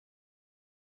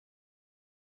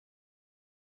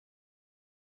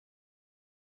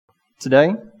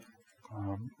today.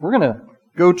 We're going to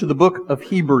go to the book of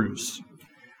Hebrews.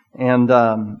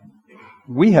 And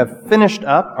we have finished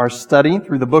up our study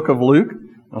through the book of Luke.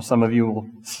 Now, some of you will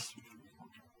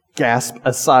gasp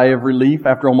a sigh of relief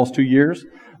after almost 2 years.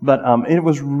 But it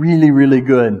was really, really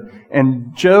good.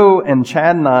 And Joe and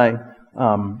Chad and I,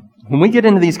 when we get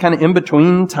into these kind of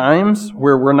in-between times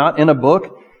where we're not in a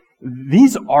book,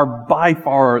 these are by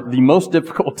far the most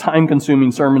difficult,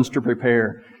 time-consuming sermons to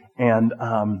prepare. And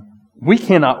we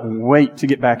cannot wait to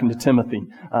get back into Timothy.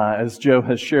 As Joe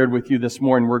has shared with you this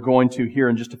morning, we're going to here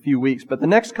in just a few weeks. But the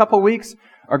next couple of weeks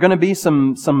are going to be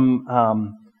some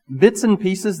bits and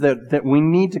pieces that we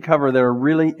need to cover that are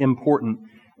really important.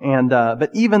 And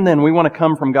but even then, we want to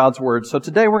come from God's Word. So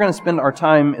today we're going to spend our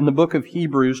time in the book of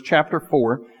Hebrews, chapter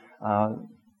 4.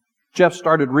 Jeff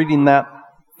started reading that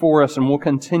for us, and we'll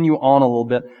continue on a little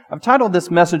bit. I've titled this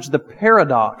message, The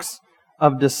Paradox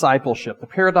of Discipleship. The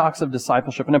Paradox of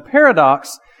Discipleship. And a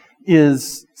paradox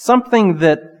is something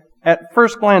that, at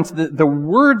first glance, the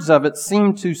words of it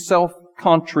seem to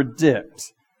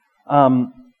self-contradict.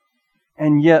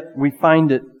 And yet we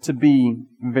find it to be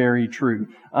very true.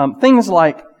 Things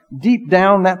like, deep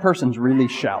down, that person's really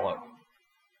shallow.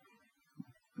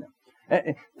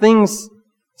 Things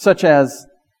such as,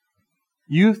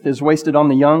 youth is wasted on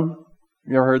the young.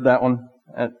 You ever heard that one?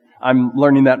 I'm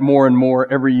learning that more and more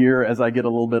every year as I get a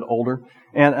little bit older.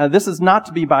 And this is not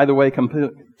to be, by the way,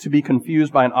 to be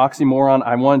confused by an oxymoron.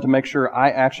 I wanted to make sure I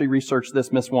actually researched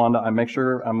this, Miss Wanda. I make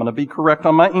sure I'm going to be correct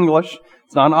on my English.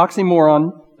 It's not an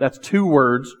oxymoron. That's 2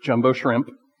 words, jumbo shrimp.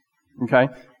 Okay?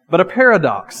 But a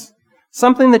paradox.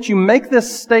 Something that you make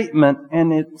this statement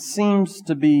and it seems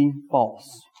to be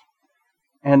false.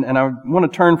 And I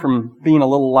want to turn from being a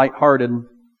little lighthearted,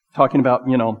 talking about,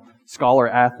 scholar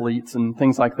athletes and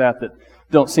things like that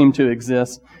don't seem to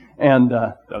exist. And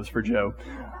that was for Joe.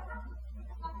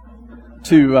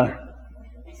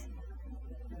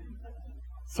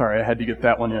 Sorry, I had to get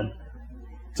that one in.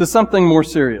 To something more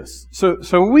serious.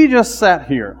 So we just sat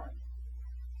here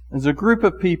as a group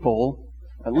of people,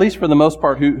 at least for the most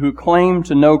part, who claim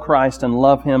to know Christ and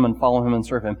love Him and follow Him and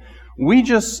serve Him. We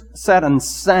just sat and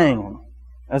sang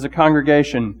as a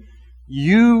congregation,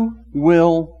 "You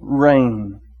will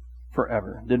reign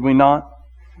forever." Did we not?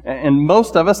 And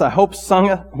most of us, I hope, sung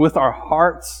it with our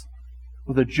hearts,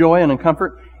 with a joy and a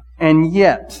comfort. And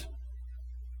yet,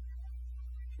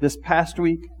 this past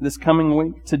week, this coming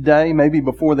week, today, maybe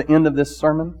before the end of this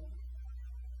sermon,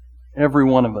 every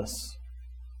one of us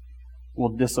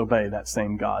will disobey that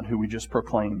same God who we just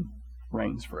proclaimed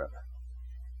reigns forever.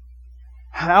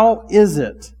 How is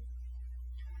it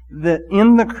that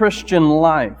in the Christian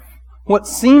life, what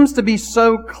seems to be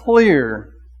so clear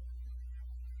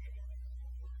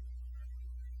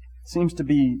seems to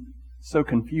be so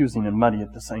confusing and muddy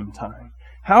at the same time?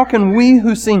 How can we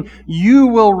who sing, "You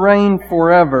will reign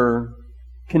forever,"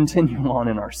 continue on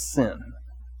in our sin?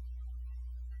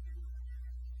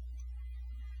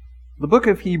 The book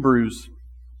of Hebrews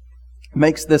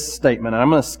makes this statement, and I'm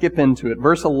going to skip into it.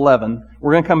 Verse 11,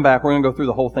 we're going to come back, we're going to go through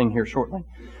the whole thing here shortly.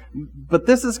 But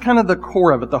this is kind of the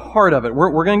core of it, the heart of it.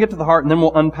 We're going to get to the heart and then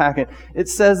we'll unpack it. It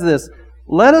says this,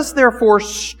 "Let us therefore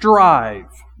strive."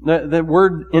 The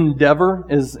word endeavor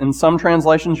is, in some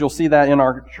translations, you'll see that in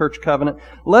our church covenant.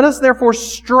 Let us therefore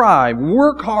strive,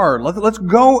 work hard, let's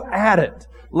go at it.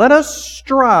 Let us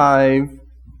strive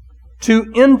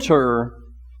to enter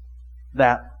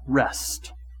that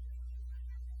rest.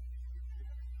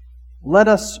 Let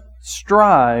us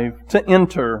strive to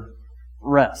enter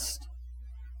rest.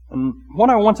 And what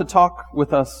I want to talk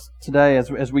with us today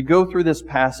as we go through this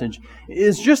passage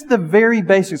is just the very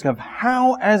basics of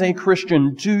how, as a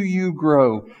Christian, do you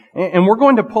grow. And we're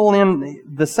going to pull in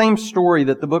the same story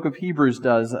that the book of Hebrews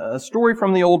does, a story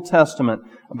from the Old Testament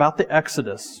about the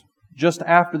Exodus, just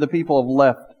after the people have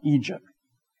left Egypt,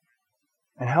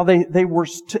 and how they were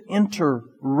to enter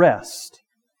rest,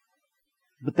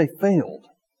 but they failed.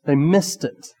 They missed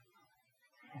it.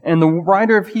 And the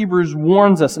writer of Hebrews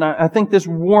warns us, and I think this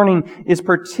warning is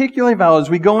particularly valid as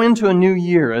we go into a new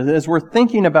year, as we're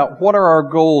thinking about what are our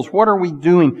goals, what are we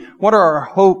doing, what are our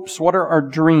hopes, what are our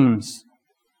dreams.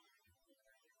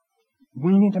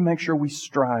 We need to make sure we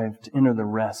strive to enter the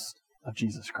rest of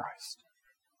Jesus Christ.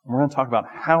 And we're going to talk about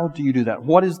how do you do that?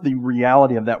 What is the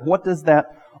reality of that? What does that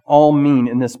all mean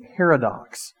in this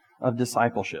paradox of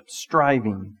discipleship,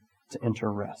 striving to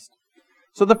enter rest?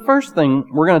 So the first thing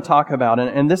we're going to talk about,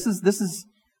 and this is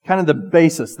kind of the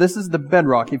basis, this is the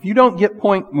bedrock. If you don't get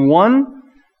point 1,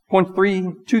 point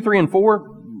 3, 2, 3, and 4,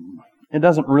 it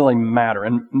doesn't really matter.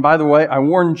 And by the way, I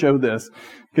warned Joe this,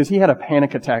 because he had a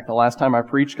panic attack the last time I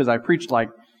preached, because I preached like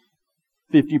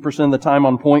 50% of the time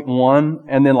on point 1,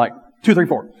 and then like 2, 3,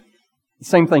 4.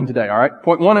 Same thing today, all right?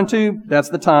 Point 1 and 2, that's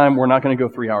the time. We're not going to go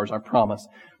 3 hours, I promise.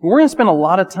 But we're going to spend a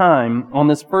lot of time on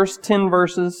this first 10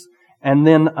 verses and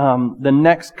then the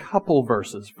next couple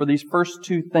verses for these first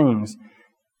 2 things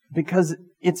because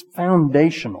it's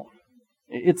foundational.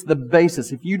 It's the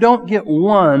basis. If you don't get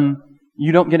 1,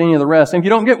 you don't get any of the rest. And if you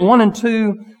don't get 1 and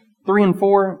 2, 3 and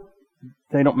 4,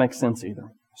 they don't make sense either.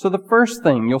 So the first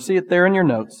thing, you'll see it there in your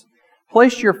notes,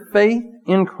 place your faith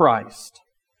in Christ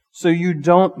so you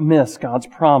don't miss God's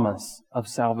promise of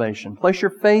salvation. Place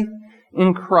your faith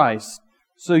in Christ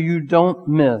so you don't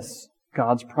miss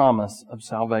God's promise of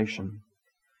salvation.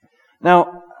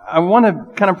 Now, I want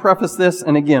to kind of preface this,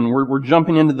 and again, we're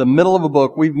jumping into the middle of a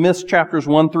book. We've missed chapters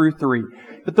 1 through 3.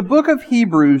 But the book of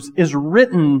Hebrews is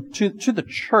written to the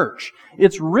church.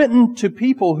 It's written to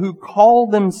people who call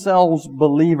themselves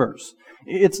believers.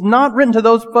 It's not written to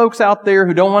those folks out there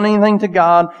who don't want anything to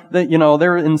God, that,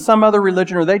 they're in some other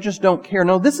religion or they just don't care.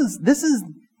 No, this is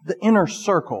the inner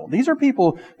circle. These are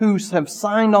people who have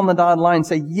signed on the dotted line and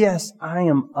say, yes, I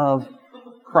am of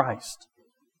Christ.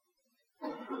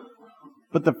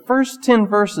 But the first 10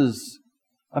 verses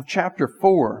of chapter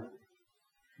 4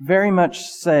 very much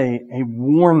say a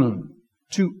warning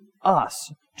to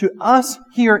us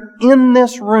here in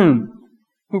this room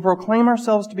who proclaim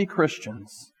ourselves to be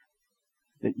Christians,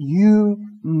 that you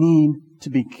need to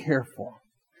be careful.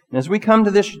 And as we come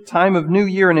to this time of New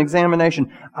Year and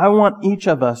examination, I want each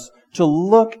of us to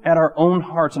look at our own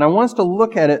hearts. And I want us to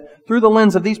look at it through the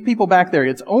lens of these people back there.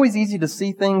 It's always easy to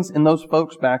see things in those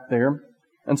folks back there.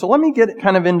 And so let me get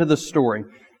kind of into the story.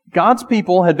 God's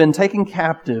people had been taken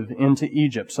captive into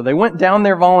Egypt. So they went down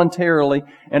there voluntarily,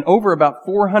 and over about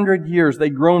 400 years,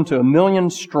 they'd grown to 1 million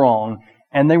strong,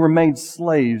 and they were made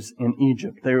slaves in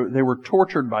Egypt. They were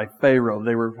tortured by Pharaoh.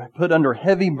 They were put under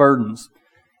heavy burdens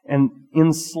and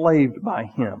enslaved by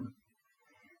him.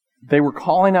 They were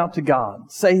calling out to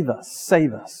God, save us,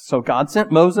 save us. So God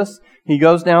sent Moses. He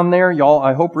goes down there. Y'all,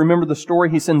 I hope remember the story.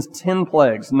 He sends 10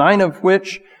 plagues, 9 of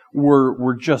which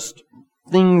were just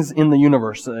things in the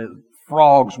universe.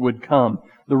 Frogs would come.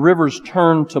 The rivers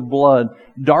turned to blood.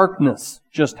 Darkness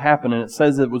just happened, and it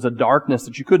says it was a darkness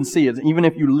that you couldn't see. Even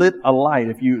if you lit a light,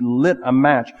 if you lit a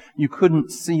match, you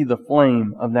couldn't see the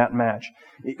flame of that match.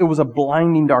 It was a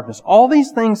blinding darkness. All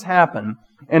these things happen,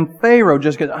 and Pharaoh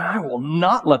just goes, I will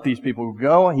not let these people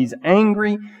go. He's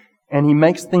angry, and he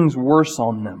makes things worse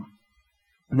on them.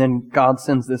 And then God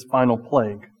sends this final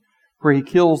plague, where he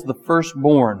kills the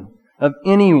firstborn of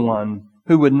anyone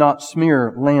who would not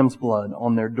smear lamb's blood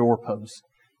on their doorposts.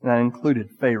 And that included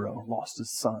Pharaoh, lost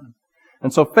his son.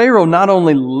 And so Pharaoh not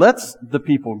only lets the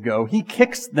people go, he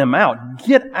kicks them out.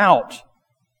 Get out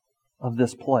of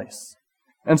this place.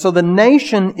 And so the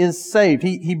nation is saved.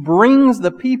 He brings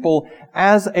the people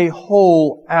as a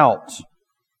whole out.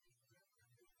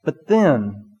 But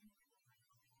then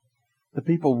the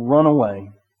people run away.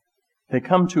 They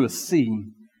come to a sea,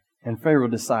 and Pharaoh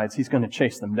decides he's going to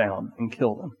chase them down and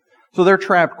kill them. So they're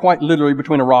trapped quite literally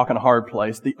between a rock and a hard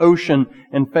place, the ocean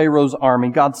and Pharaoh's army.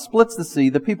 God splits the sea.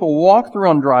 The people walk through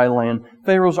on dry land.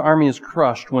 Pharaoh's army is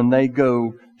crushed when they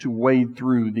go to wade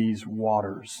through these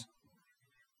waters.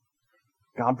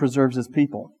 God preserves His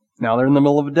people. Now they're in the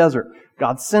middle of a desert.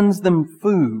 God sends them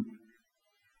food.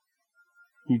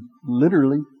 He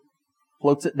literally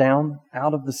floats it down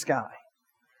out of the sky.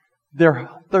 They're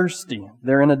thirsty.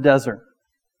 They're in a desert.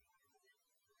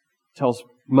 Tells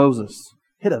Moses,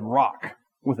 hit a rock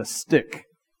with a stick.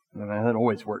 And that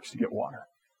always works to get water.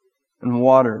 And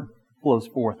water flows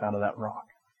forth out of that rock.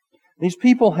 These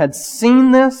people had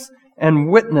seen this and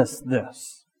witnessed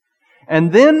this.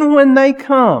 And then when they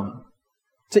come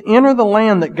to enter the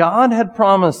land that God had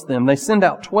promised them, they send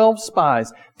out 12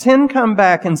 spies. 10 come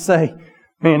back and say,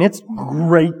 man, it's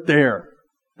great there.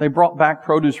 They brought back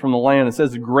produce from the land. It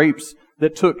says grapes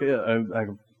that took a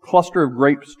cluster of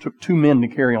grapes took 2 men to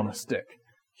carry on a stick.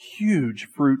 Huge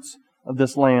fruits of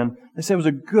this land. They say it was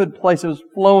a good place. It was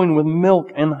flowing with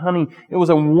milk and honey. It was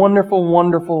a wonderful,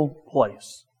 wonderful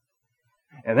place.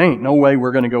 And there ain't no way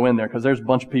we're going to go in there because there's a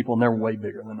bunch of people and they're way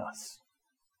bigger than us.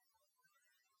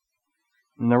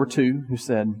 And there were 2 who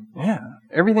said, yeah,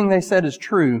 everything they said is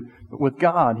true, but with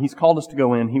God, He's called us to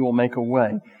go in. He will make a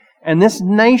way. And this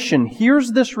nation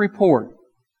hears this report.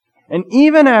 And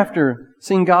even after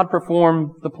seeing God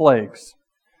perform the plagues,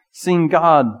 seeing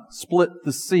God split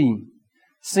the sea,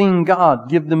 seeing God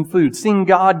give them food, seeing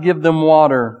God give them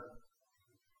water,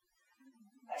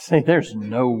 they say there's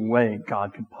no way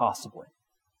God could possibly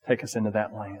take us into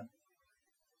that land.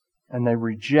 And they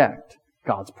reject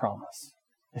God's promise.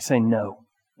 They say, no,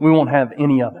 we won't have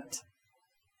any of it.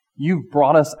 You've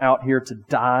brought us out here to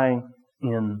die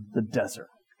in the desert,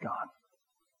 God.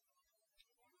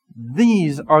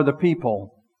 These are the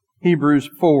people Hebrews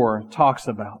 4 talks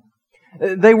about.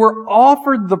 They were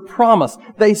offered the promise.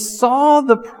 They saw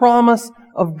the promise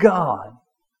of God.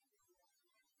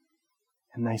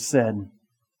 And they said,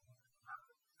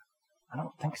 I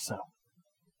don't think so.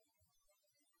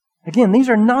 Again, these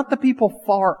are not the people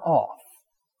far off.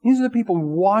 These are the people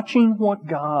watching what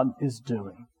God is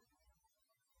doing.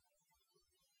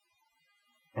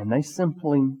 And they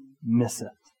simply miss it.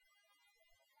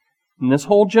 And this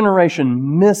whole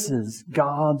generation misses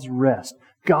God's rest,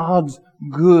 God's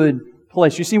good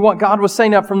place. You see, what God was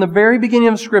saying up from the very beginning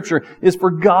of Scripture is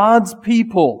for God's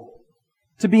people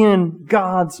to be in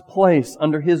God's place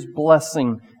under His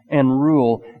blessing and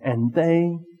rule. And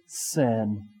they said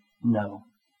no.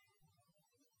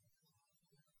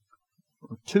 There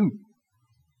were two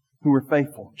who were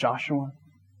faithful, Joshua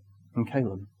and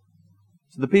Caleb.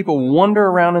 So the people wander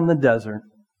around in the desert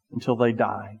until they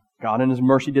die. God in His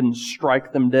mercy didn't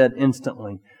strike them dead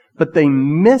instantly, but they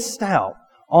missed out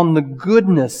on the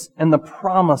goodness and the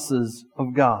promises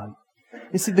of God.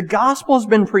 You see, the gospel has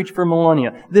been preached for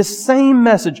millennia. This same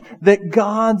message that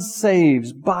God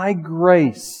saves by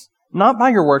grace, not by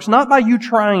your works, not by you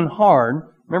trying hard.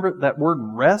 Remember that word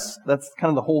rest? That's kind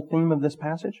of the whole theme of this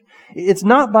passage. It's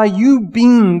not by you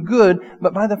being good,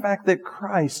 but by the fact that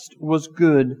Christ was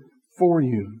good for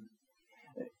you.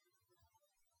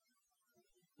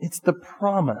 It's the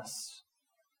promise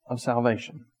of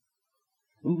salvation.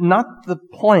 Not the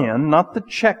plan, not the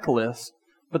checklist,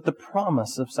 but the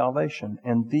promise of salvation.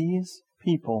 And these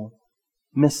people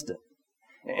missed it.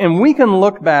 And we can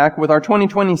look back with our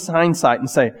 2020 hindsight and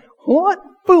say, what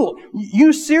fool!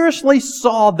 You seriously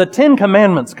saw the 10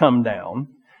 Commandments come down.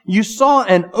 You saw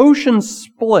an ocean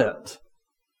split.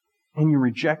 And you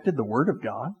rejected the Word of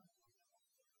God?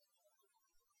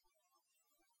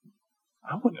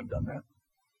 I wouldn't have done that.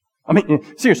 I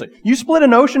mean, seriously, you split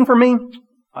an ocean for me?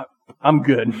 I'm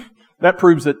good. That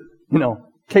proves it,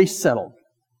 case settled.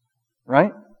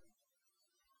 Right?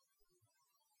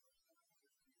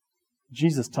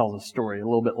 Jesus tells a story a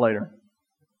little bit later,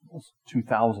 almost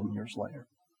 2,000 years later.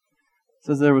 It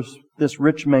says there was this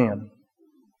rich man.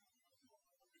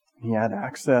 He had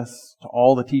access to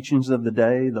all the teachings of the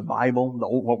day, the Bible,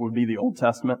 what would be the Old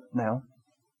Testament now.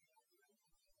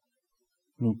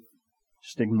 He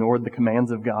just ignored the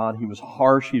commands of God. He was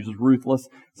harsh. He was ruthless.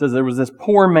 It says there was this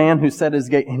poor man who sat at his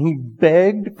gate and he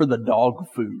begged for the dog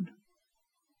food.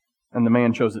 And the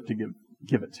man chose it to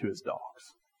give it to his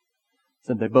dogs. It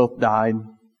said they both died.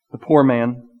 The poor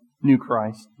man knew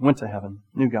Christ, went to heaven,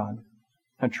 knew God,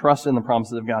 had trust in the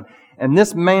promises of God. And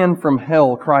this man from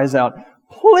hell cries out,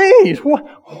 please,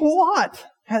 what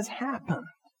has happened?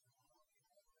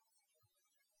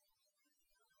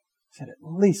 He said, at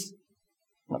least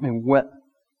let me wet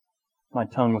my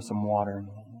tongue with some water. And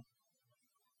he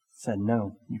said,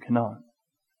 no, you cannot.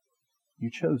 You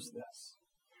chose this.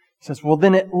 He says, well,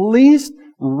 then at least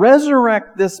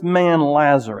resurrect this man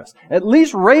Lazarus. At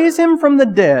least raise him from the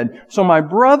dead so my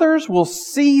brothers will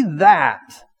see that.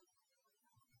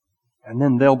 And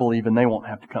then they'll believe and they won't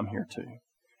have to come here too.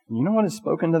 And you know what is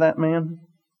spoken to that man?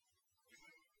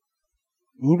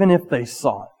 Even if they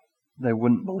saw it, they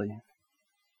wouldn't believe.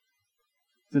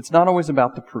 It's not always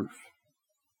about the proof.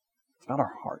 It's about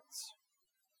our hearts.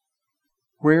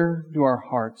 Where do our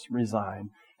hearts reside?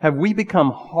 Have we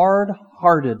become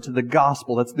hard-hearted to the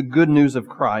gospel? That's the good news of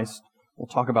Christ. We'll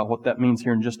talk about what that means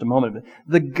here in just a moment. But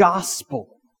the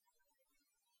gospel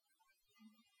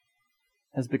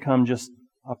has become just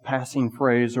a passing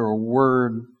phrase or a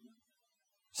word,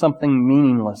 something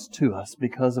meaningless to us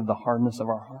because of the hardness of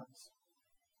our hearts.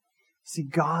 See,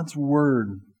 God's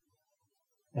Word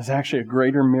is actually a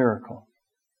greater miracle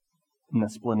than the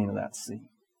splitting of that sea.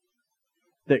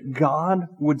 That God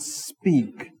would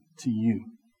speak to you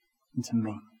and to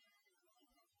me.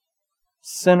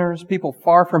 Sinners, people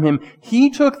far from Him, He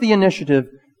took the initiative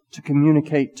to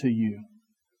communicate to you.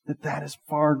 That is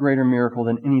far greater miracle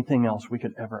than anything else we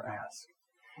could ever ask.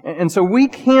 And so we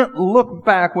can't look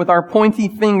back with our pointy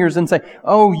fingers and say,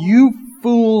 oh, you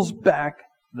fools back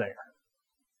there.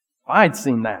 If I'd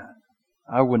seen that,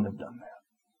 I wouldn't have done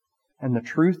that. And the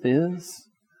truth is,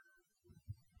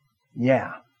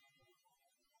 yeah,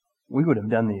 we would have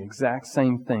done the exact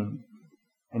same thing.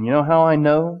 And you know how I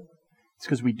know? It's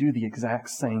because we do the exact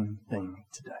same thing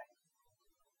today.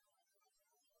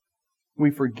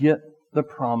 We forget the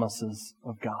promises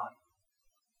of God.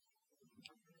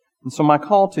 And so my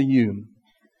call to you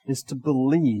is to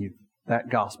believe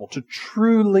that gospel, to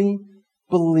truly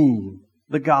believe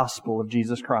the gospel of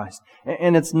Jesus Christ.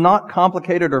 And it's not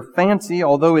complicated or fancy,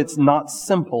 although it's not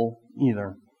simple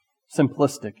either.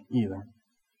 Simplistic either.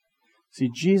 See,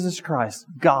 Jesus Christ,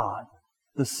 God,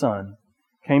 the Son,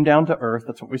 came down to earth.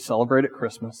 That's what we celebrate at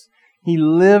Christmas. He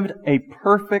lived a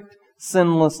perfect,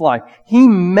 sinless life. He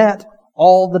met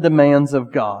all the demands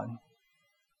of God.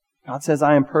 God says,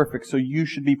 I am perfect, so you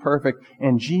should be perfect.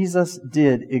 And Jesus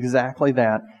did exactly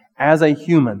that as a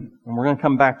human. And we're going to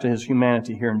come back to His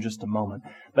humanity here in just a moment.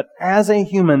 But as a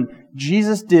human,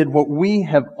 Jesus did what we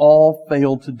have all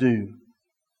failed to do.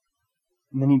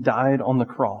 And then He died on the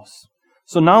cross.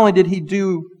 So not only did He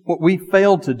do what we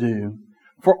failed to do,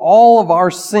 for all of our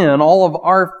sin, all of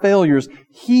our failures,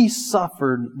 He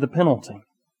suffered the penalty.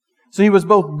 So He was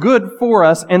both good for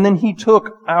us, and then He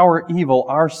took our evil,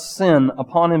 our sin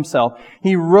upon Himself.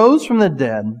 He rose from the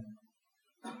dead,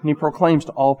 and He proclaims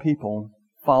to all people,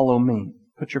 follow me.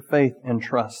 Put your faith and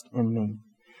trust in me.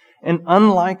 And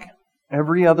unlike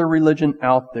every other religion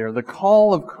out there, the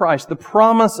call of Christ, the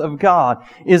promise of God,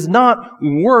 is not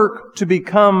work to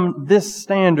become this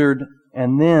standard,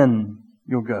 and then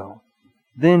you'll go.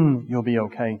 Then you'll be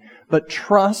okay. But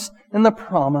trust in the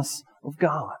promise of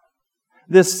God.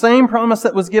 This same promise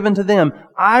that was given to them,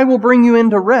 I will bring you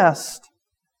into rest,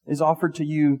 is offered to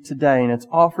you today, and it's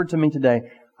offered to me today.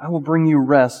 I will bring you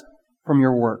rest from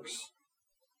your works.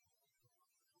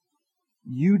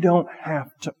 You don't have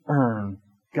to earn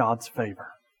God's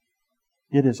favor.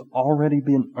 It has already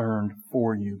been earned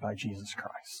for you by Jesus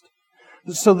Christ.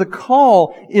 So the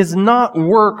call is not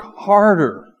work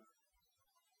harder.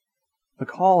 The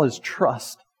call is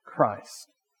trust Christ.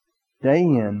 Day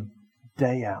in,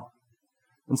 day out.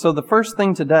 And so the first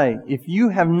thing today, if you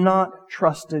have not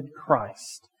trusted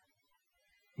Christ,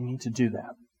 you need to do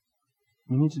that.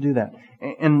 You need to do that.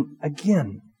 And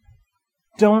again,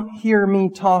 don't hear me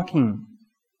talking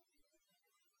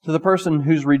to the person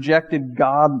who's rejected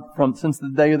God since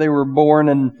the day they were born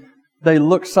and they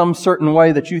look some certain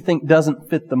way that you think doesn't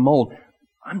fit the mold.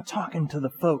 I'm talking to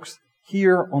the folks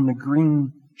here on the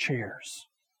green chairs.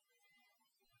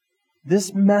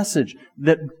 This message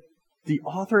that the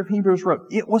author of Hebrews wrote,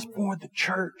 it was for the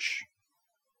church.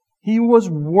 He was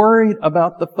worried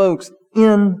about the folks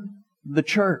in the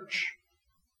church.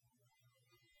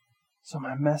 So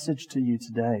my message to you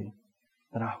today,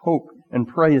 that I hope and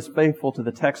pray is faithful to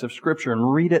the text of Scripture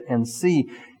and read it and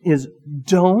see, is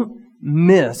don't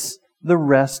miss the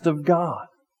rest of God.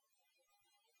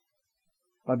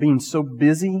 By being so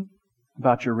busy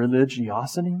about your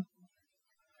religiosity,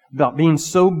 about being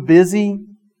so busy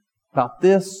about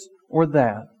this or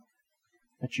that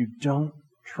you don't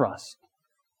trust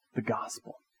the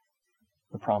gospel,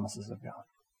 the promises of God.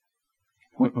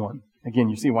 Point one. Again,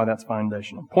 you see why that's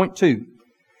foundational. Point two.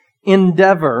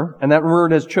 Endeavor, and that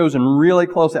word is chosen really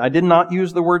closely. I did not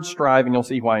use the word strive, and you'll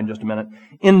see why in just a minute.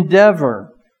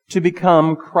 Endeavor to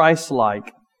become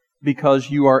Christ-like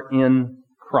because you are in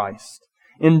Christ.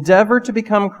 Endeavor to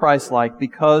become Christ-like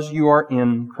because you are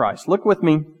in Christ. Look with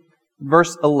me,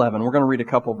 verse 11. We're going to read a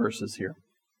couple verses here.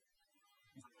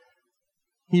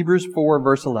 Hebrews 4,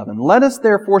 verse 11. Let us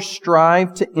therefore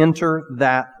strive to enter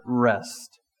that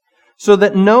rest, so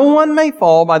that no one may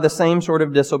fall by the same sort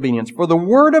of disobedience. For the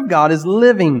Word of God is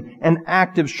living and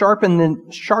active, sharper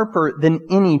than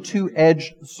any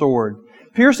two-edged sword,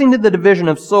 piercing to the division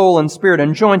of soul and spirit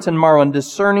and joints and marrow, and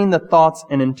discerning the thoughts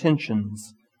and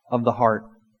intentions of the heart.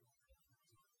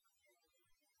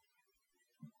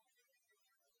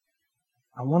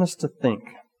 I want us to think.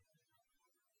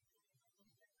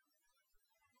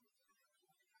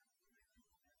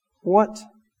 What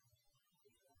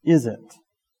is it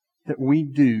that we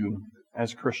do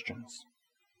as Christians?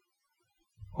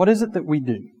 What is it that we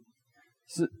do?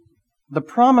 So the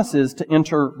promise is to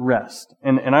enter rest.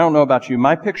 And I don't know about you,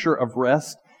 my picture of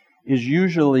rest is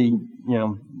usually,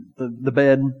 the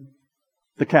bed,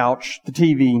 the couch, the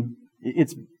TV.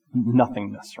 It's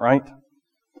nothingness, right?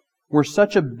 We're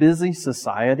such a busy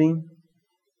society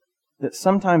that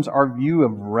sometimes our view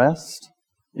of rest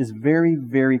is very,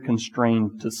 very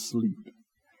constrained to sleep.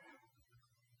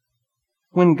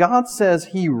 When God says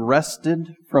He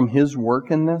rested from His work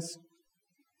in this,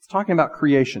 it's talking about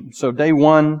creation. So day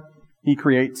one, He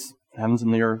creates the heavens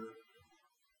and the earth.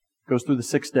 Goes through the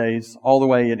 6 days, all the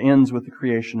way it ends with the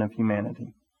creation of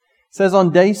humanity. It says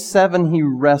on day 7 He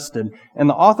rested. And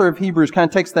the author of Hebrews kind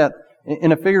of takes that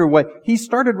in a figurative way. He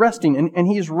started resting, and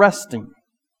He's resting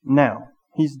now.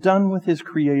 He's done with His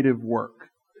creative work.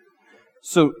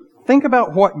 So think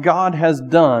about what God has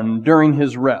done during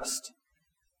His rest.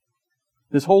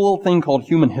 This whole little thing called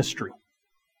human history.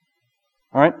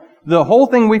 All right? The whole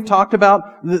thing we've talked about,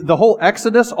 the whole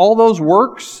Exodus, all those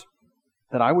works,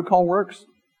 that I would call works,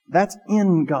 that's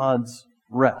in God's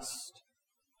rest.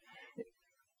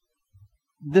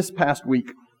 This past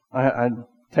week, I'd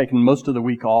taken most of the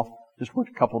week off, just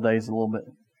worked a couple of days a little bit.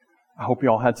 I hope you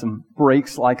all had some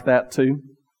breaks like that too.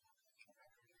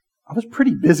 I was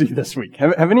pretty busy this week.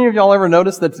 Have any of y'all ever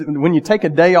noticed that when you take a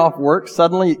day off work,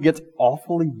 suddenly it gets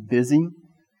awfully busy?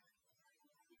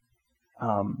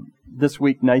 This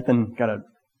week, Nathan got a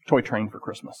toy train for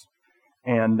Christmas.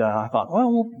 And I thought,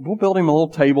 well, we'll build him a little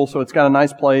table so it's got a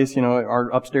nice place. You know, our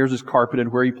upstairs is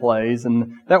carpeted where he plays,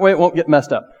 and that way it won't get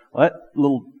messed up. Well, that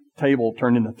little table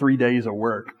turned into 3 days of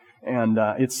work, and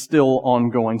it's still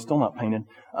ongoing, still not painted.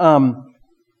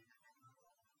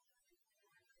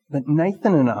 But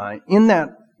Nathan and I, in that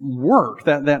work,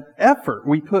 that effort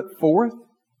we put forth,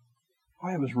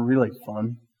 boy, it was really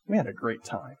fun. We had a great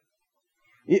time.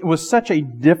 It was such a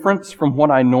difference from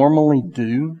what I normally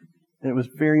do that it was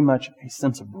very much a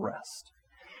sense of rest.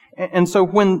 And so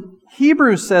when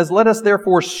Hebrews says, let us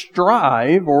therefore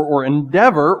strive or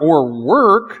endeavor or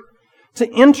work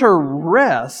to enter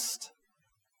rest,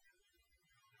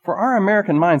 for our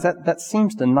American minds, that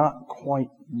seems to not quite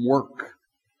work.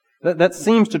 That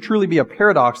seems to truly be a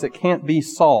paradox that can't be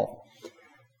solved.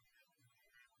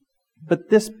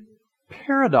 But this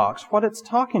paradox, what it's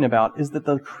talking about is that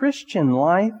the Christian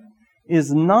life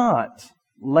is not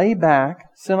lay back,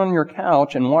 sit on your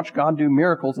couch, and watch God do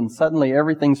miracles, and suddenly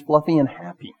everything's fluffy and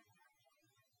happy.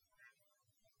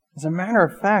 As a matter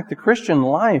of fact, the Christian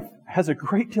life has a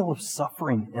great deal of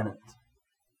suffering in it.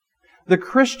 The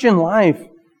Christian life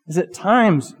is at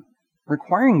times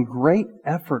requiring great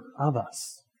effort of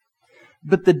us.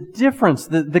 But the difference,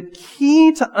 the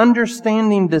key to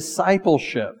understanding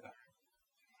discipleship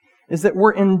is that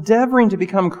we're endeavoring to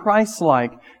become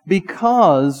Christ-like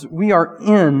because we are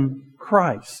in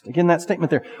Christ. Again, that statement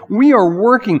there. We are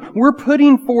working, we're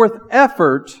putting forth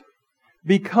effort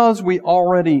because we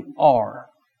already are.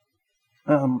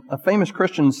 A famous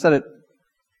Christian said it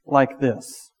like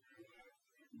this.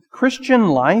 Christian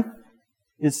life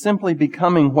is simply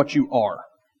becoming what you are.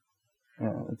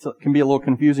 It can be a little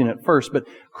confusing at first, but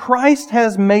Christ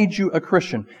has made you a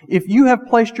Christian. If you have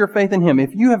placed your faith in Him,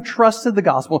 if you have trusted the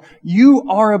gospel, you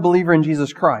are a believer in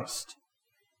Jesus Christ.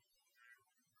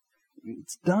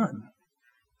 It's done.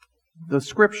 The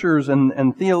scriptures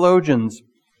and theologians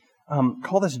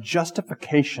call this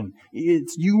justification.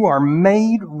 You are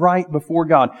made right before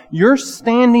God. Your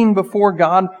standing before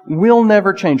God will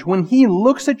never change. When He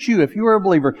looks at you, if you are a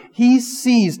believer, He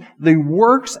sees the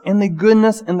works and the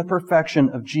goodness and the perfection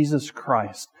of Jesus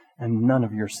Christ and none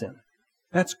of your sin.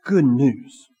 That's good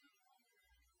news.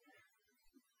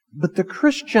 But the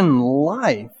Christian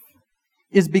life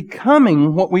is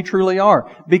becoming what we truly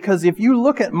are. Because if you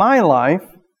look at my life,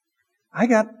 I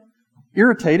got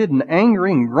irritated and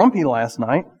angry and grumpy last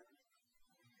night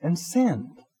and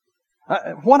sinned.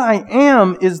 What I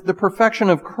am is the perfection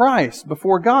of Christ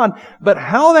before God, but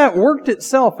how that worked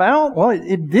itself out, well,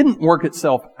 it didn't work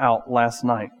itself out last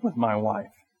night with my wife.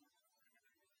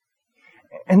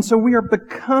 And so we are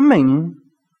becoming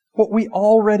what we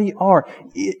already are.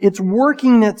 It's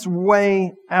working its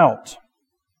way out.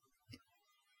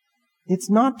 It's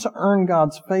not to earn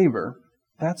God's favor.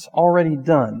 That's already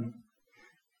done.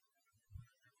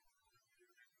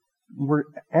 We're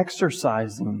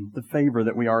exercising the favor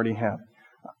that we already have.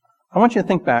 I want you to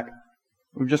think back.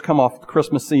 We've just come off the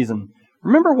Christmas season.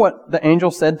 Remember what the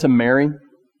angel said to Mary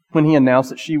when he announced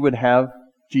that she would have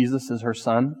Jesus as her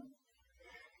son?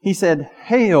 He said,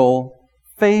 "Hail,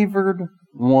 favored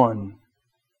one."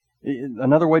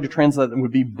 Another way to translate that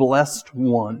would be blessed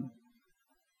one.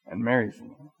 And Mary said,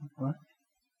 "What?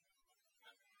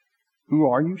 Who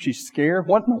are you?" She's scared.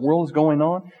 What in the world is going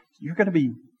on? You're going to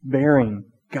be bearing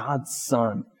God's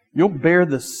Son. You'll bear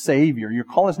the Savior. You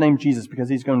call His name Jesus because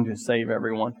He's going to save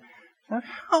everyone. Now,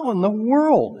 how in the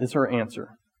world is her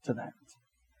answer to that?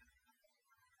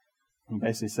 He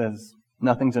basically says,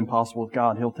 nothing's impossible with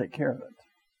God. He'll take care of it.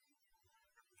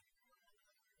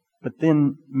 But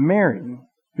then Mary,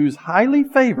 who's highly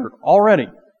favored already,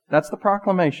 that's the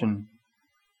proclamation.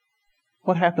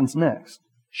 What happens next?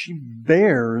 She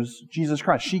bears Jesus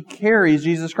Christ. She carries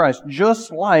Jesus Christ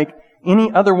just like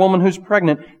any other woman who's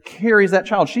pregnant carries that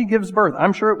child. She gives birth.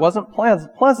 I'm sure it wasn't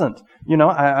pleasant. You know,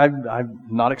 I've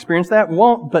not experienced that,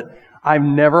 won't, but I've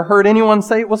never heard anyone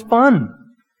say it was fun.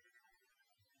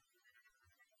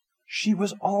 She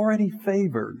was already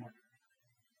favored.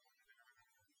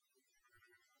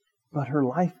 But her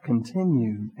life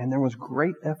continued, and there was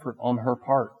great effort on her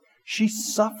part. She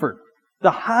suffered.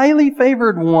 The highly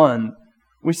favored one,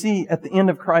 we see at the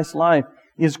end of Christ's life,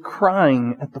 is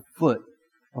crying at the foot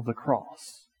of the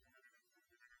cross.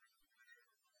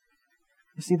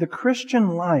 You see, the Christian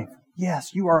life,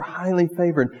 yes, you are highly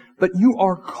favored, but you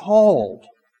are called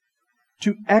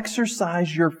to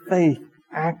exercise your faith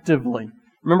actively.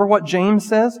 Remember what James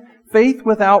says? Faith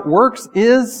without works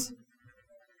is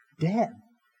dead.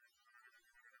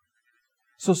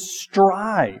 So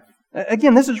strive.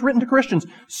 Again, this is written to Christians.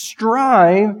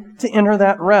 Strive to enter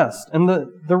that rest. And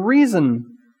the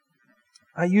reason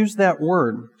I use that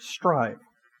word, strive,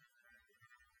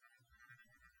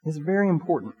 is very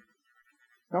important.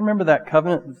 You remember that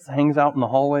covenant that hangs out in the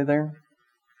hallway there?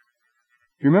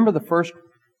 Do you remember the first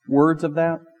words of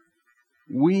that?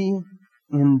 We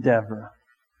endeavor,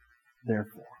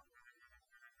 therefore.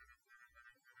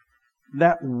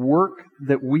 That work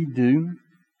that we do,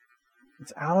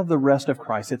 it's out of the rest of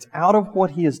Christ. It's out of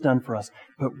what He has done for us.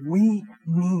 But we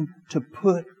need to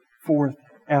put forth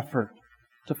effort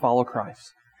to follow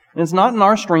Christ. And it's not in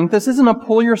our strength. This isn't a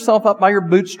pull yourself up by your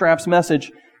bootstraps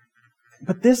message.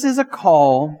 But this is a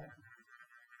call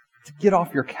to get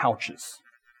off your couches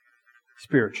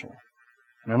spiritually.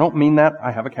 And I don't mean that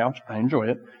I have a couch. I enjoy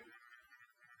it.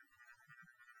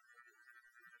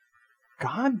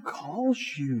 God calls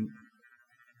you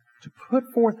to put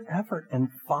forth effort and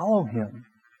follow Him.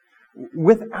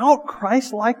 Without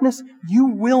Christ-likeness, you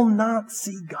will not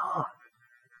see God.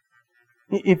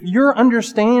 If your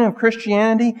understanding of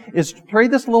Christianity is to pray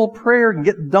this little prayer and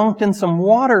get dunked in some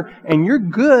water and you're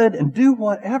good and do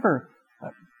whatever,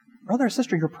 brother or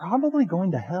sister, you're probably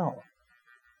going to hell.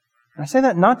 And I say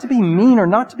that not to be mean or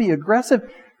not to be aggressive,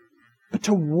 but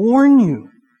to warn you.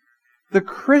 The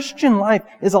Christian life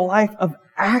is a life of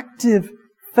active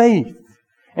faith.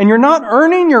 And you're not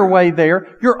earning your way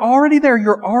there. You're already there.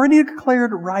 You're already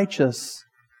declared righteous.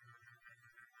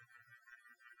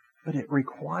 But it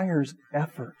requires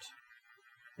effort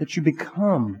that you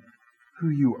become who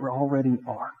you already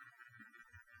are.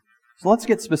 So let's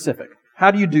get specific.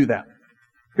 How do you do that?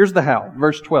 Here's the how.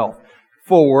 Verse 12.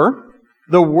 For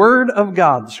the Word of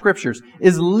God, the Scriptures,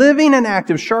 is living and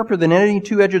active, sharper than any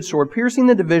two-edged sword, piercing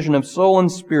the division of soul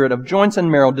and spirit, of joints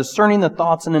and marrow, discerning the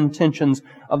thoughts and intentions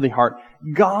of the heart.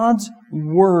 God's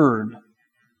Word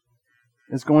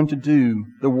is going to do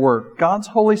the work. God's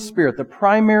Holy Spirit, the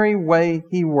primary way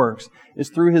He works is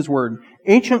through His Word.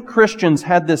 Ancient Christians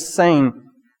had this saying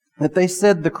that they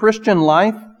said the Christian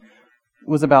life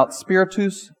was about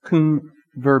spiritus cum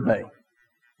verba,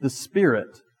 the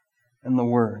Spirit and the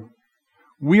Word.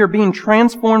 We are being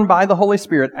transformed by the Holy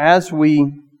Spirit as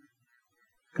we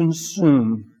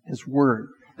consume His Word.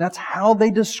 That's how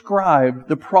they described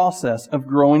the process of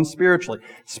growing spiritually.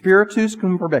 Spiritus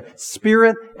cum verba,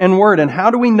 Spirit and Word. And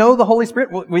how do we know the Holy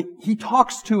Spirit? Well, He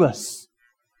talks to us.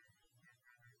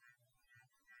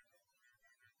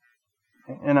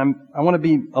 And I want to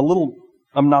be a little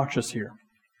obnoxious here.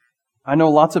 I know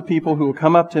lots of people who will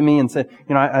come up to me and say,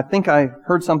 I think I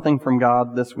heard something from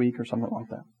God this week or something like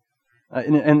that.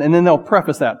 And then they'll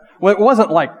preface that. Well, it wasn't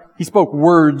like He spoke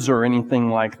words or anything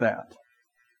like that.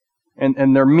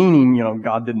 And their meaning,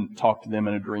 God didn't talk to them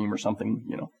in a dream or something,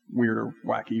 weird or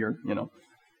wacky or,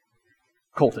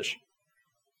 cultish.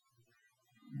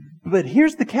 But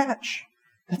here's the catch.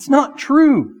 That's not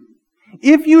true.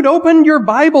 If you'd opened your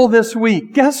Bible this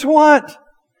week, guess what?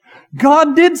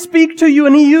 God did speak to you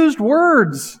and He used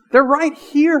words. They're right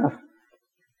here.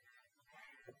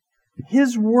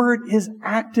 His Word is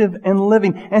active and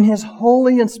living, and His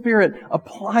Holy Spirit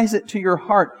applies it to your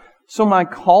heart. So my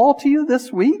call to you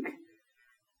this week,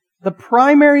 the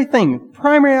primary thing,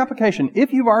 primary application,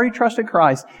 if you've already trusted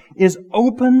Christ, is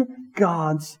open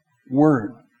God's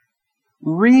Word.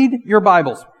 Read your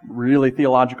Bibles. Really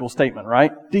theological statement,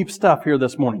 right? Deep stuff here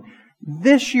this morning.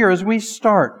 This year, as we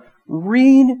start,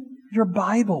 read your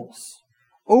Bibles.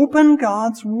 Open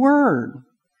God's Word.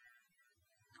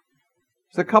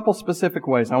 There's a couple specific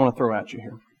ways I want to throw at you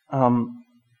here.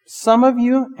 Some of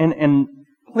you, and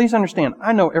please understand,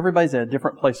 I know everybody's at a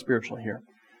different place spiritually here.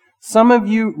 Some of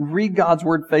you read God's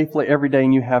Word faithfully every day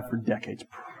and you have for decades.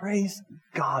 Praise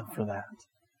God for that.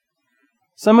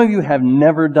 Some of you have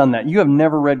never done that. You have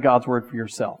never read God's Word for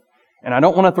yourself. And I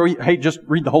don't want to throw you, hey, just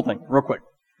read the whole thing real quick,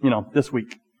 this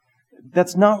week.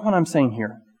 That's not what I'm saying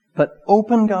here. But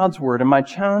open God's Word. And my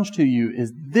challenge to you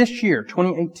is this year,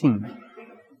 2018,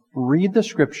 read the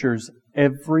Scriptures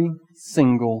every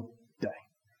single day.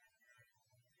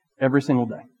 Every single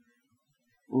day.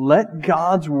 Let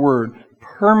God's Word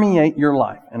permeate your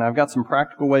life. And I've got some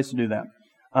practical ways to do that.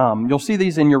 You'll see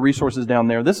these in your resources down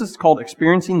there. This is called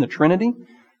Experiencing the Trinity.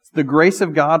 It's the grace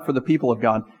of God for the people of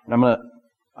God. And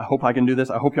I hope I can do this.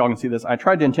 I hope y'all can see this. I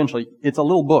tried to intentionally. It's a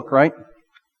little book, right?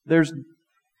 There's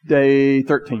day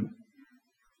 13.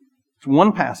 It's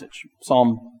one passage,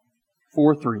 Psalm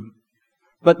 4:3.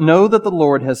 But know that the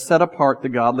Lord has set apart the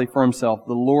godly for Himself.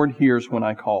 The Lord hears when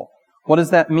I call. What does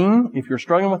that mean? If you're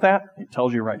struggling with that, it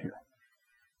tells you right here.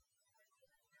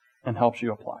 And helps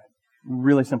you apply.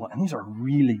 Really simple. And these are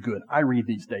really good. I read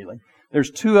these daily. There's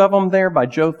 2 of them there by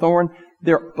Joe Thorne.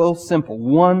 They're both simple.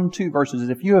 1, 2 verses.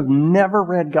 If you have never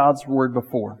read God's Word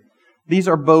before, these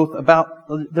are both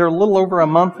they're a little over a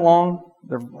month long.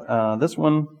 This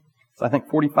one is, I think,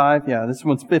 45. Yeah, this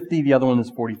one's 50. The other one is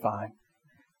 45.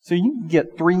 So you can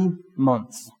get 3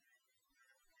 months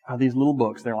out of these little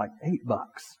books. They're like $8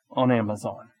 on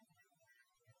Amazon.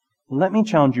 Let me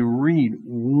challenge you, read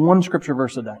 1 scripture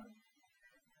verse a day.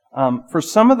 For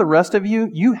some of the rest of you,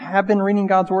 you have been reading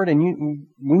God's Word, and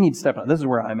we need to step up. This is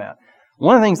where I'm at.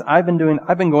 One of the things I've been doing,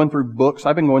 I've been going through books,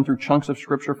 I've been going through chunks of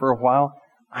Scripture for a while.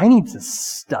 I need to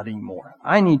study more.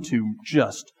 I need to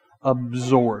just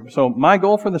absorb. So my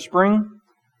goal for the spring,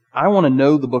 I want to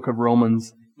know the book of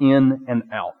Romans in and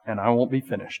out. And I won't be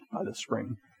finished by this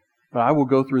spring. But I will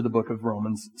go through the book of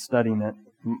Romans, studying it.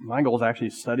 My goal is actually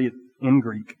to study it in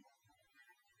Greek.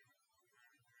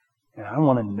 And I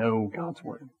want to know God's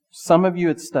Word. Some of you,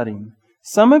 it's studying.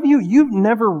 Some of you, you've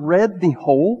never read the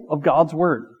whole of God's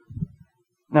Word.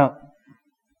 Now,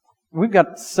 we've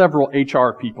got several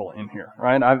HR people in here,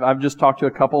 right? I've just talked to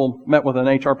a couple, met with an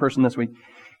HR person this week.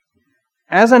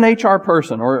 As an HR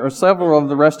person, or several of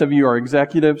the rest of you are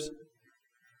executives,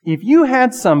 if you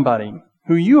had somebody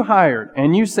who you hired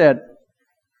and you said,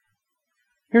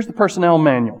 here's the personnel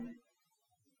manual,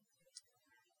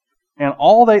 and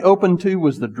all they opened to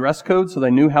was the dress code so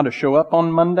they knew how to show up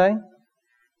on Monday,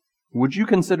 would you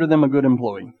consider them a good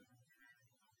employee?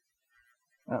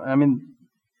 I mean,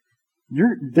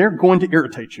 they're going to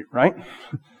irritate you, right?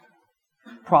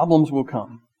 Problems will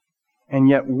come. And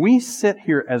yet we sit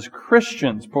here as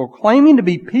Christians proclaiming to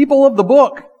be people of the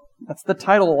book. That's the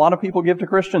title a lot of people give to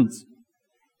Christians.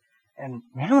 And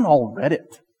we haven't all read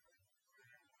it.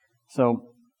 So,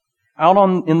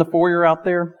 in the foyer out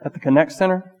there at the Connect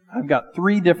Center, I've got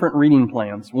 3 different reading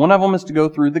plans. One of them is to go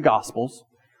through the Gospels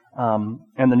and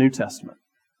the New Testament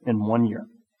in 1 year.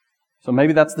 So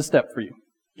maybe that's the step for you.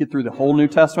 Get through the whole New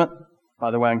Testament. By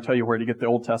the way, I can tell you where to get the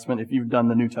Old Testament if you've done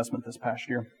the New Testament this past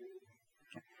year.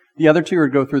 The other 2 are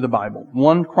to go through the Bible.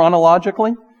 One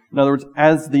chronologically, in other words,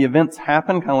 as the events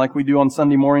happen, kind of like we do on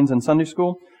Sunday mornings in Sunday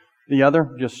school. The other,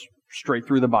 just straight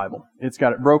through the Bible. It's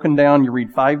got it broken down. You read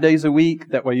 5 days a week.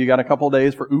 That way you got a couple of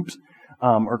days for oops,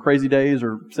 or crazy days,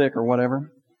 or sick, or whatever.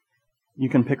 You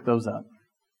can pick those up.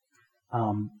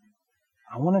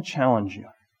 I want to challenge you.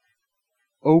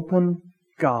 Open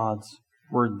God's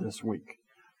Word this week.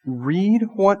 Read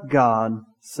what God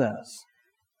says.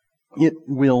 It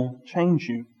will change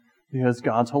you because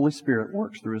God's Holy Spirit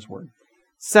works through His Word.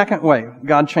 Second way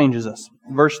God changes us.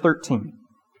 Verse 13.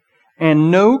 And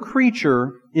no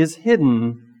creature is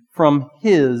hidden from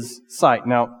His sight.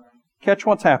 Now, catch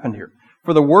what's happened here.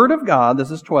 For the Word of God,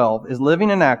 this is 12, is living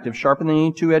and active, sharper than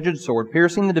any two-edged sword,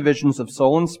 piercing the divisions of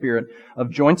soul and spirit, of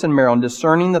joints and marrow, and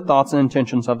discerning the thoughts and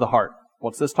intentions of the heart.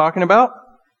 What's this talking about?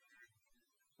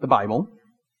 The Bible.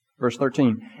 Verse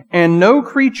 13. And no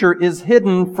creature is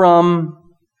hidden from,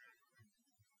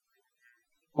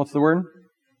 what's the word?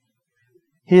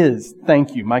 His.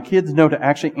 Thank you. My kids know to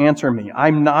actually answer me.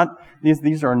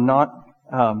 These are not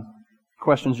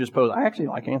questions just posed. I actually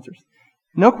like answers.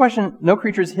 No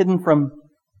creature is hidden from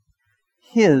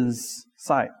His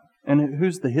sight. And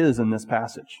who's the His in this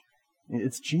passage?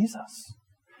 It's Jesus.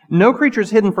 No creature is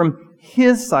hidden from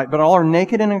His sight, but all are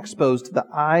naked and exposed to the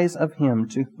eyes of Him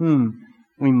to whom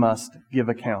we must give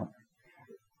account.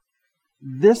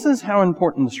 This is how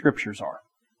important the Scriptures are.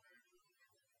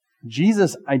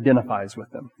 Jesus identifies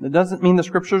with them. It doesn't mean the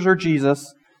Scriptures are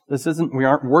Jesus. We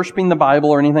aren't worshiping the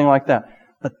Bible or anything like that.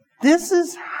 But this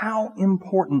is how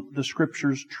important the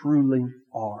Scriptures truly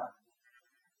are.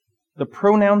 The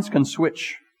pronouns can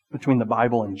switch between the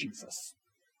Bible and Jesus.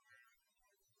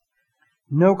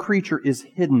 No creature is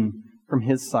hidden from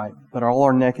His sight, but all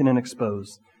are naked and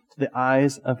exposed to the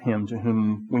eyes of Him to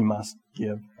whom we must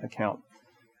give account.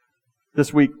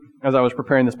 This week, as I was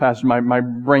preparing this passage, my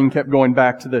brain kept going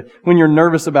back to when you're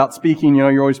nervous about speaking,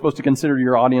 you're always supposed to consider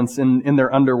your audience in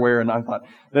their underwear, and I thought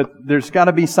that there's got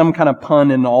to be some kind of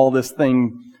pun in all this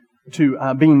thing to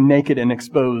being naked and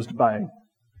exposed by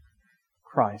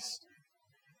Christ.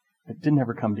 It didn't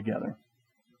ever come together.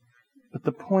 But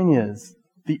the point is,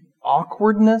 the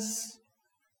awkwardness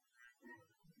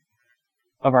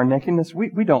of our nakedness,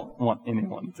 we don't want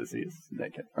anyone to see us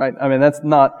naked, right? I mean,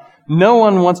 no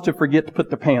one wants to forget to put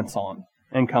their pants on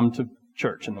and come to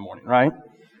church in the morning, right?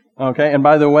 Okay, and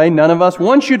by the way, none of us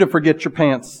wants you to forget your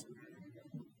pants.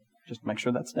 Just make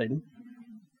sure that's stated.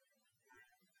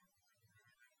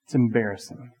 It's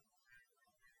embarrassing.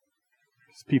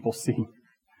 Because people see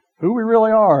who we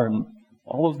really are and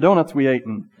all those donuts we ate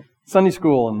in Sunday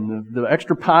school and the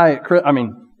extra pie at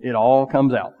it all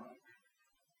comes out.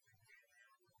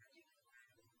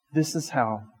 This is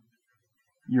how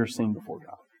you're seen before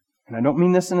God. And I don't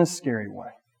mean this in a scary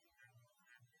way,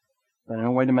 but in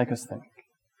a way to make us think.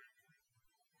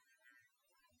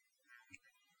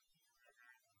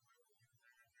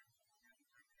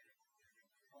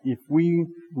 If we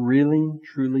really,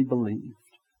 truly believed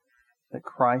that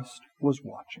Christ was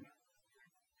watching,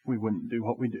 we wouldn't do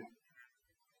what we do.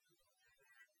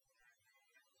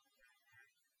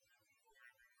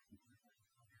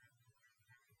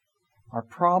 Our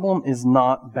problem is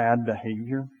not bad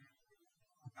behavior.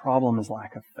 The problem is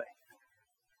lack of faith.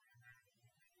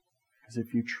 Because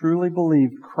if you truly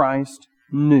believed Christ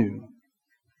knew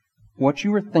what you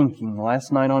were thinking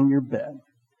last night on your bed,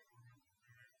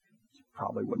 you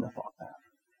probably wouldn't have thought that.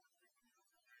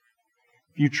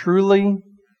 If you truly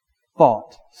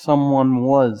thought someone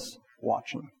was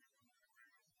watching,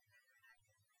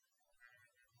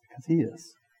 because He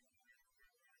is,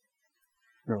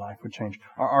 your life would change.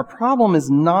 Our problem is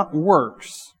not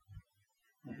works,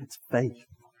 it's faith.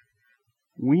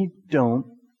 We don't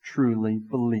truly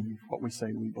believe what we say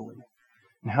we believe.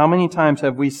 And how many times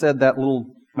have we said that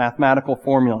little mathematical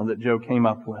formula that Joe came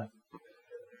up with?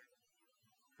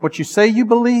 What you say you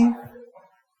believe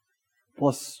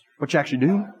plus what you actually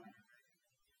do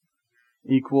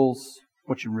equals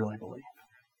what you really believe.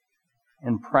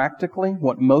 And practically,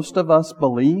 what most of us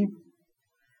believe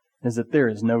is that there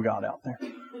is no God out there.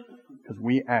 Because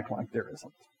we act like there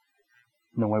isn't.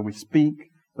 In the way we speak,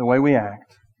 the way we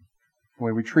act, the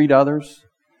way we treat others,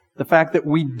 the fact that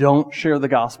we don't share the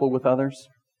gospel with others.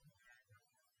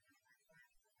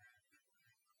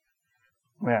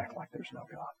 We act like there's no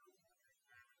God.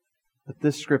 But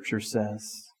this scripture says,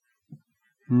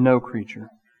 no creature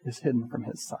is hidden from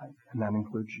His sight, and that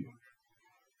includes you.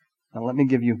 Now let me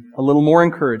give you a little more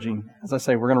encouraging. As I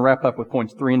say, we're going to wrap up with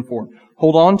points 3 and 4.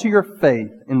 Hold on to your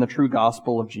faith in the true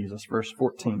gospel of Jesus. Verse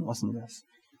 14, listen to this.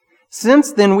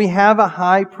 Since then we have a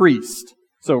high priest.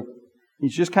 So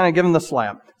he's just kind of giving the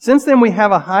slap. Since then we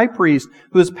have a high priest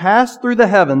who has passed through the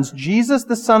heavens, Jesus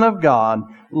the Son of God.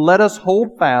 Let us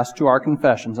hold fast to our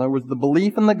confessions. In other words, the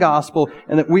belief in the gospel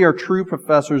and that we are true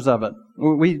professors of it.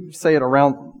 We say it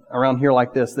around here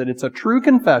like this, that it's a true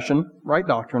confession, right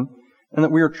doctrine, and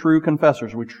that we are true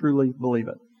confessors. We truly believe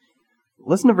it.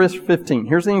 Listen to verse 15.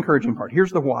 Here's the encouraging part.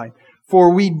 Here's the why.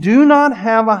 For we do not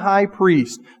have a high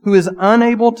priest who is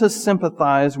unable to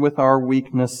sympathize with our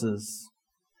weaknesses,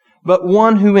 but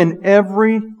one who in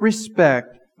every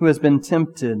respect who has been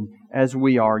tempted as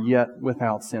we are, yet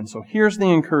without sin. So here's the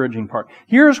encouraging part.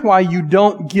 Here's why you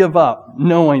don't give up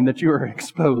knowing that you are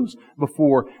exposed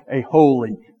before a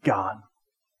holy God.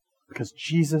 Because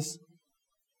Jesus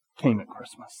came at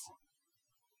Christmas.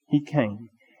 He came,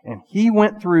 and He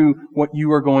went through what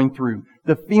you are going through.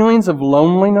 The feelings of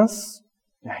loneliness,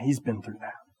 He's been through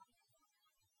that.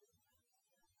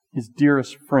 His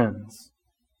dearest friends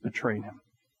betrayed Him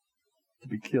to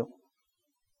be killed.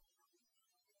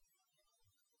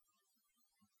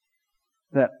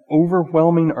 That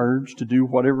overwhelming urge to do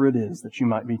whatever it is that you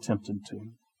might be tempted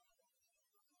to.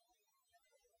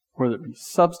 Whether it be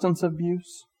substance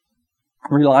abuse,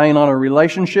 relying on a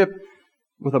relationship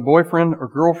with a boyfriend or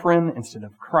girlfriend instead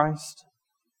of Christ.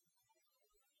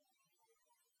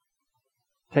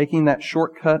 Taking that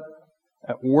shortcut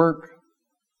at work.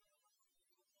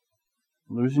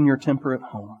 Losing your temper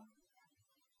at home.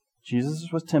 Jesus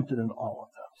was tempted in all of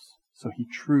those. So He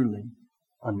truly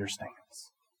understands.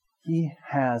 He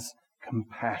has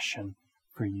compassion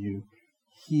for you.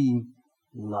 He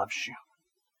loves you.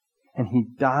 And He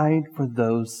died for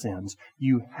those sins.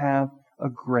 You have a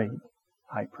great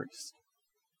high priest.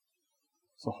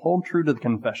 So hold true to the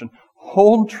confession.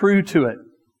 Hold true to it.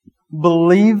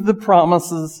 Believe the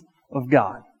promises of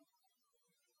God,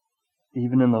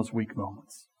 even in those weak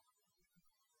moments.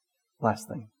 Last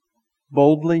thing.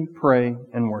 Boldly pray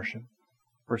and worship.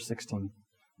 Verse 16.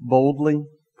 Boldly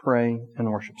pray and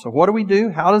worship. So what do we do?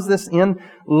 How does this end?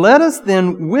 Let us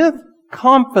then with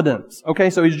confidence. Okay,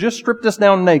 so He's just stripped us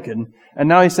down naked. And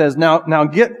now He says, now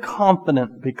get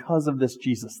confident because of this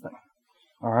Jesus thing.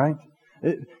 All right?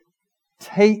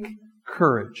 Take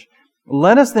courage.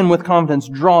 Let us then with confidence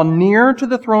draw near to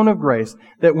the throne of grace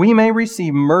that we may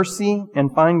receive mercy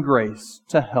and find grace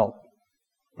to help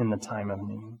in the time of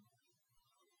need.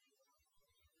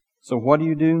 So what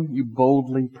do? You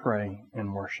boldly pray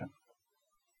and worship.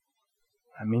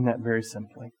 I mean that very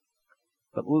simply.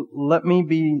 But let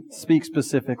me speak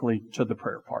specifically to the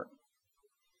prayer part.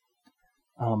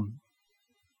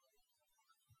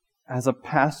 as a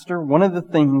pastor, one of the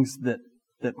things that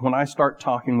when I start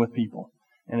talking with people,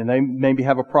 and they maybe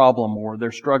have a problem or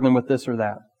they're struggling with this or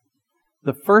that,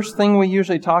 the first thing we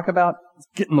usually talk about is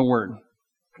getting the Word.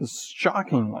 Because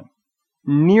shockingly,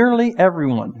 nearly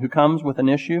everyone who comes with an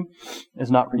issue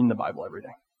is not reading the Bible every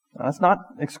day. Now, that's not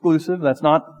exclusive. That's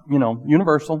not,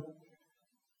 universal.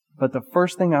 But the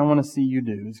first thing I want to see you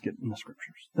do is get in the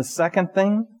Scriptures. The second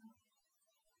thing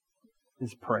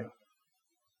is pray.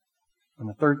 And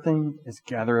the third thing is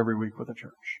gather every week with the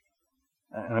church.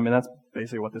 And that's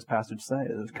basically what this passage says,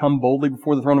 is come boldly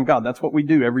before the throne of God. That's what we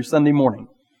do every Sunday morning.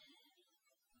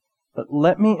 But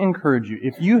let me encourage you,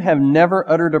 if you have never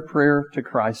uttered a prayer to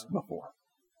Christ before,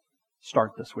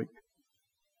 start this week.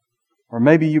 Or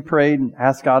maybe you prayed and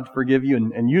asked God to forgive you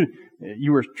and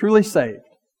you were truly saved,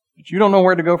 but you don't know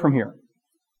where to go from here.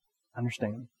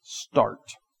 Understand.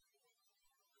 Start.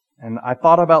 And I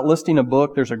thought about listing a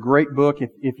book. There's a great book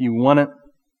if you want it.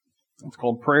 It's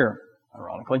called Prayer,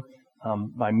 ironically,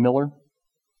 by Miller.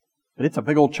 But it's a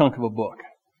big old chunk of a book.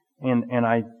 And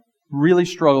I really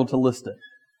struggled to list it.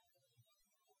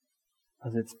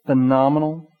 Because it's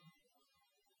phenomenal.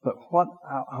 But what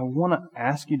I want to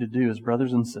ask you to do as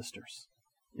brothers and sisters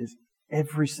is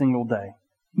every single day,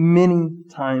 many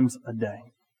times a day,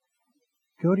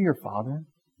 go to your Father.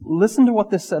 Listen to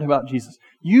what this said about Jesus.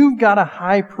 You've got a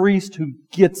high priest who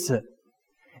gets it.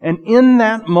 And in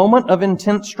that moment of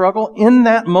intense struggle, in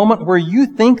that moment where you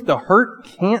think the hurt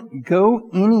can't go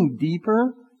any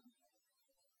deeper,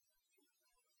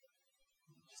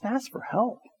 just ask for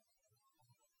help.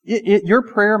 Your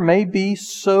prayer may be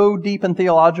so deep and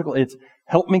theological. It's,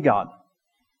 help me, God.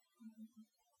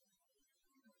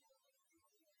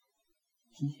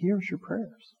 He hears your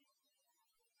prayers.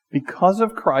 Because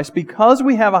of Christ, because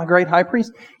we have a great high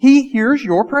priest, He hears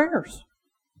your prayers.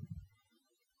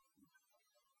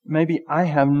 Maybe I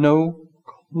have no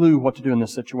clue what to do in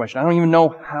this situation. I don't even know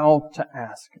how to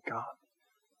ask God.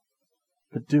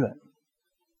 But do it.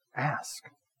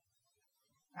 Ask.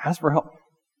 Ask for help.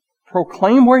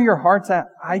 Proclaim where your heart's at.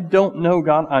 I don't know,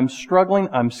 God. I'm struggling.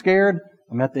 I'm scared.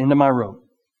 I'm at the end of my rope.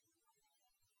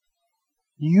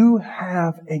 You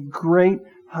have a great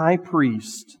high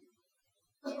priest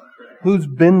who's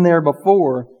been there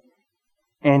before,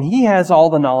 and He has all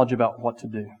the knowledge about what to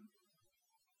do.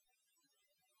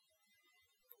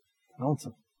 Well, it's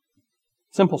a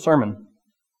simple sermon.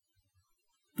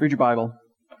 Read your Bible.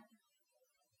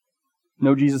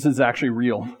 Know Jesus is actually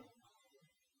real.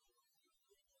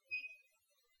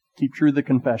 Keep true to the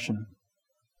confession.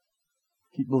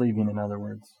 Keep believing, in other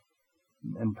words.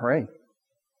 And pray.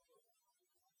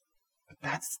 But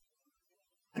that's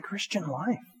the Christian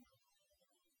life.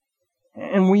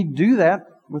 And we do that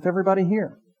with everybody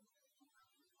here.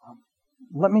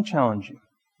 Let me challenge you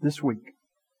this week.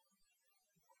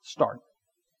 Start.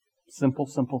 Simple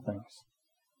things.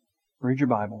 Read your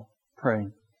Bible. Pray.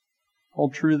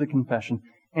 Hold true to the confession.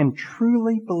 And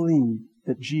truly believe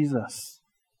that Jesus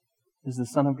is the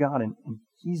Son of God, and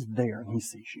He's there, and He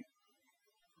sees you.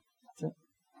 That's it.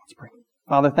 Let's pray.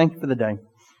 Father, thank You for the day.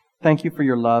 Thank You for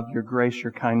Your love, Your grace,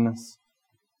 Your kindness.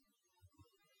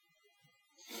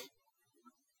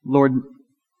 Lord,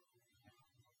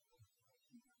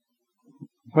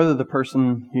 whether the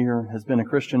person here has been a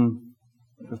Christian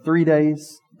for 3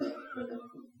 days or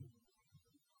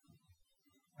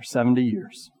 70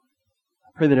 years,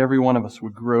 I pray that every one of us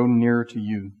would grow nearer to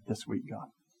You this week, God.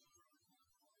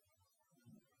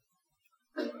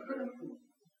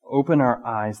 Open our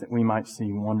eyes that we might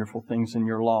see wonderful things in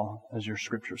Your law, as Your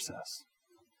Scripture says.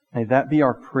 May that be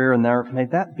our prayer, and may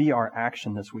that be our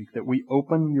action this week, that we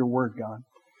open Your Word, God.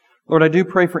 Lord, I do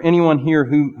pray for anyone here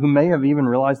who may have even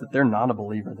realized that they're not a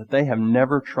believer, that they have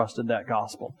never trusted that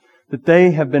gospel, that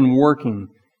they have been working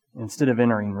instead of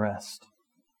entering rest.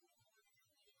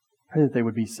 Pray that they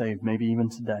would be saved, maybe even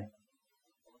today.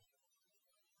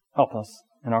 Help us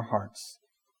in our hearts.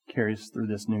 Carry us through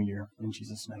this new year. In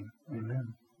Jesus' name,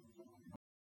 amen.